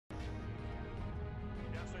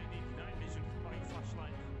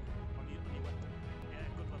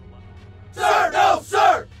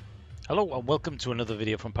Hello and welcome to another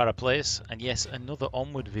video from Paraplace, and yes, another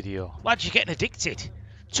Onward video. Lads, you're getting addicted.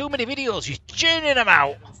 Too many videos, you're churning them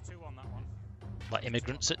out. Like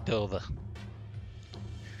immigrants at Dover.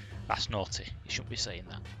 That's naughty, you shouldn't be saying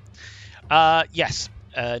that. Yes,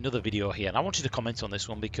 another video here, and I wanted to comment on this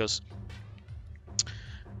one because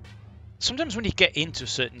sometimes when you get into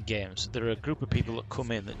certain games, there are a group of people that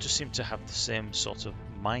come in that just seem to have the same sort of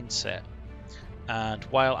mindset. And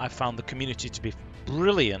while I found the community to be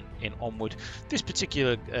brilliant in Onward, this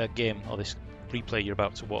particular game, or this replay you're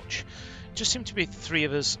about to watch, just seemed to be three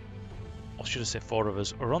of us, or should I say four of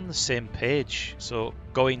us, are on the same page. So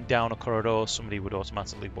going down a corridor, somebody would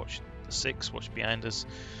automatically watch the six, watch behind us.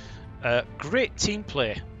 Great team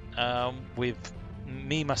play with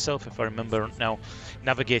me, myself, if I remember now,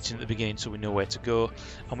 navigating at the beginning so we know where to go,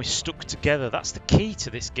 and we stuck together. That's the key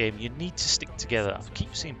to this game. You need to stick together. I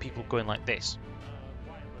keep seeing people going like this,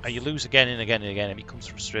 and you lose again and again and again, and it becomes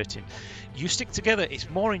frustrating. You stick together, it's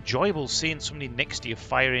more enjoyable seeing somebody next to you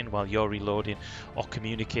firing while you're reloading or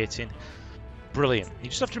communicating. Brilliant. You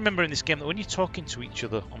just have to remember in this game that when you're talking to each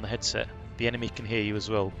other on the headset, the enemy can hear you as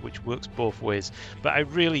well, which works both ways. But I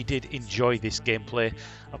really did enjoy this gameplay.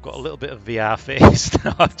 I've got a little bit of VR face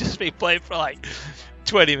now. I've just been playing for like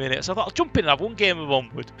 20 minutes. I thought I'll jump in and have one game of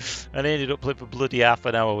Onward, and I ended up playing for bloody half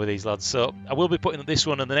an hour with these lads. So I will be putting up this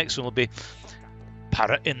one, and the next one will be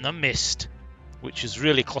Parrot in the Mist, which is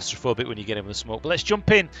really claustrophobic when you get in with the smoke. But let's jump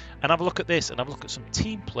in and have a look at this, and have a look at some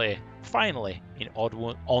team play finally in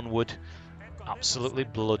Onward. Absolutely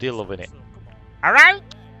bloody loving it. Alright.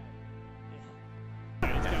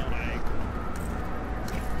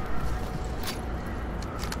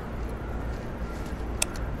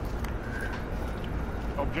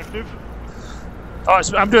 Objective? Oh,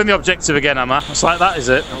 I'm doing the objective again, am I? It's like that, is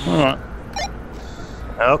it? Alright.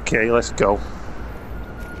 Okay, let's go.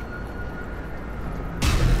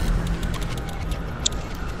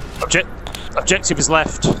 Objective is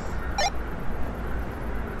left.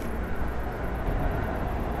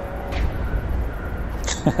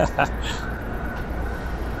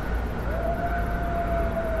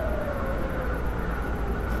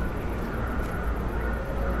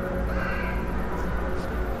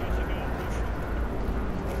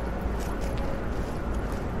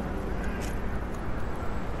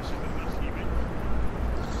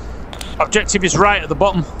 Objective is right at the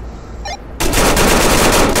bottom.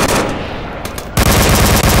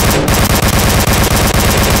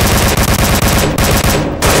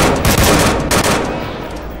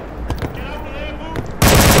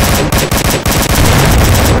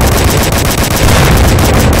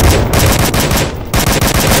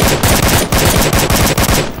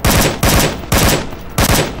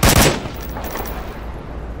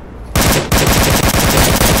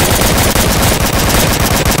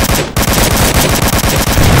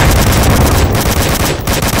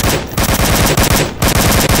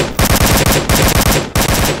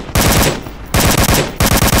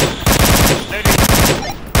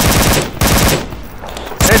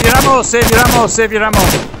 Save your ammo, save your ammo.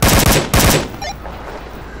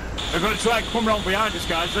 They're going to try and come round behind us,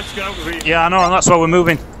 guys. Let's get out of here. Yeah, I know, and that's why we're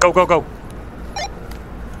moving. Go, go, go.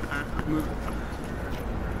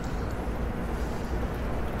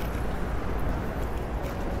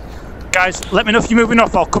 Guys, let me know if you're moving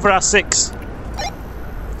off. I'll cover our six.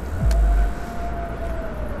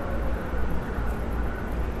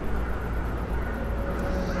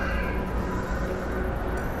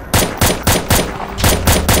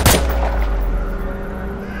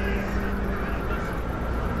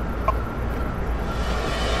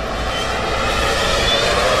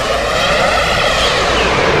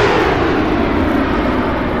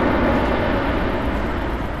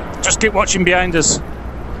 Just keep watching behind us.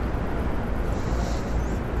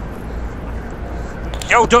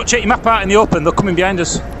 Yo, don't check your map out in the open, they're coming behind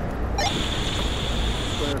us.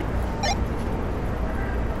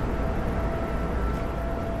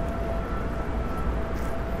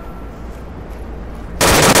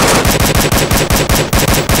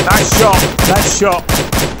 Nice shot, nice shot.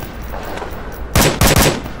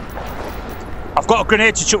 I've got a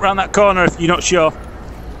grenade to chuck round that corner if you're not sure.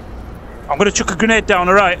 I'm going to chuck a grenade down,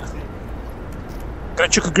 alright? Going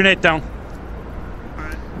to chuck a grenade down.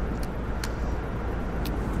 Alright.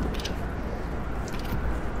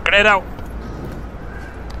 Grenade out.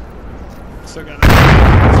 Still got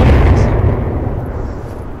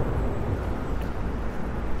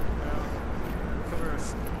cover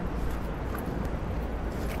us.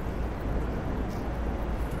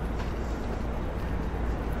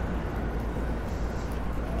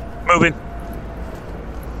 Moving.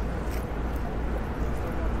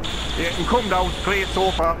 Yeah, you can come down, clear so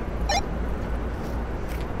far.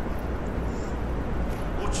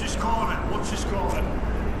 Watch this corner.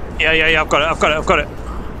 Yeah, I've got it.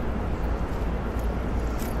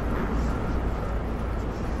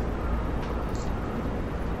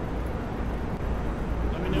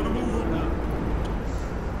 Let me know to move up now.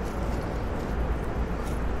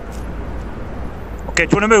 Okay, do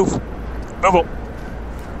you want to move? Move up.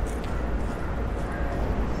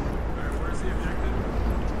 Where's the objective?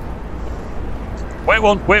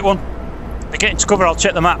 Wait one. They're getting to cover, I'll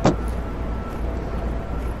check the map.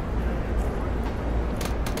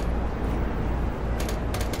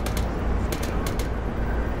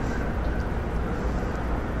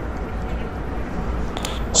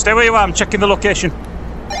 Stay where you are, I'm checking the location.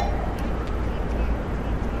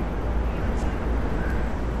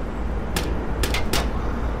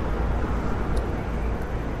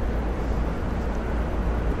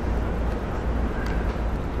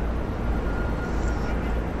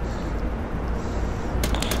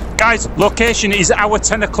 Guys, location is our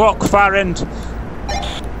 10 o'clock far end.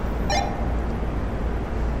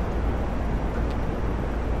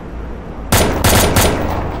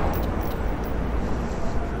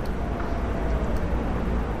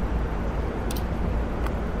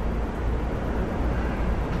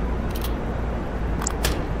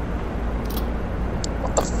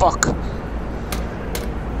 What the fuck?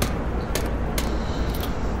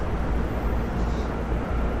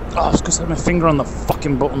 Oh, it's because I had my finger on the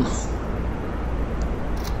fucking button.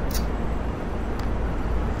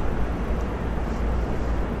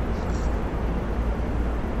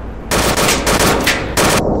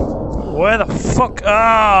 Where the fuck?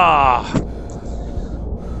 Ah!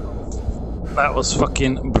 That was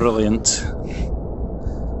fucking brilliant.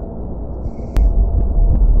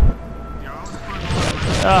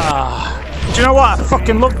 Ah! Do you know what? I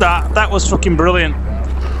fucking loved that. That was fucking brilliant.